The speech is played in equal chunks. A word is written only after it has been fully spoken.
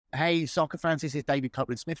Hey, soccer fans, this is David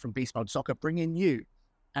Copeland-Smith from Beast Mode Soccer, bringing you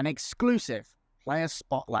an exclusive player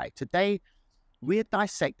spotlight. Today, we're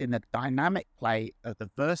dissecting the dynamic play of the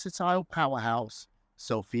versatile powerhouse,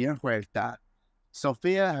 Sofia Huerta.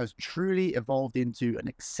 Sofia has truly evolved into an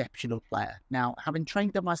exceptional player. Now, having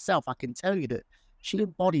trained her myself, I can tell you that she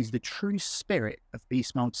embodies the true spirit of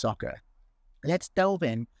Beast Mode Soccer. Let's delve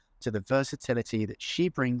in to the versatility that she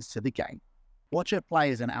brings to the game. Watch her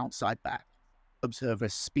play as an outside back. Observe her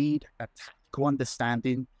speed, her tactical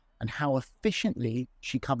understanding, and how efficiently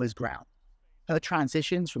she covers ground. Her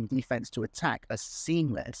transitions from defense to attack are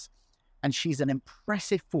seamless, and she's an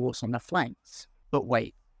impressive force on the flanks. But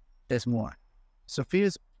wait, there's more.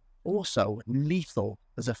 Sofia's also lethal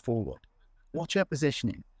as a forward. Watch her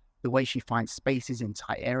positioning, the way she finds spaces in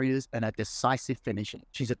tight areas, and her decisive finishing.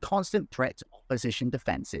 She's a constant threat to opposition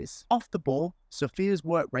defenses. Off the ball, Sofia's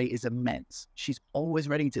work rate is immense. She's always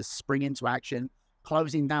ready to spring into action,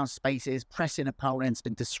 closing down spaces, pressing opponents,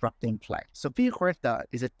 and disrupting play. Sofia Huerta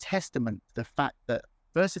is a testament to the fact that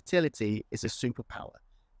versatility is a superpower.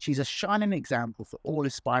 She's a shining example for all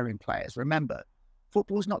aspiring players. Remember,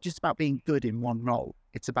 football's not just about being good in one role.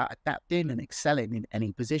 It's about adapting and excelling in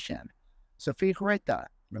any position. Sofia Huerta,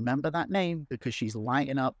 remember that name because she's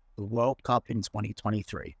lighting up the World Cup in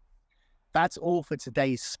 2023. That's all for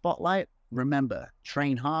today's Spotlight. Remember,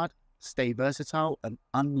 train hard, stay versatile, and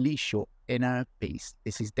unleash your inner beast.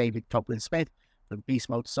 This is David Copeland-Smith from Beast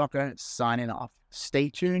Mode Soccer signing off. Stay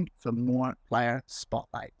tuned for more player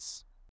spotlights.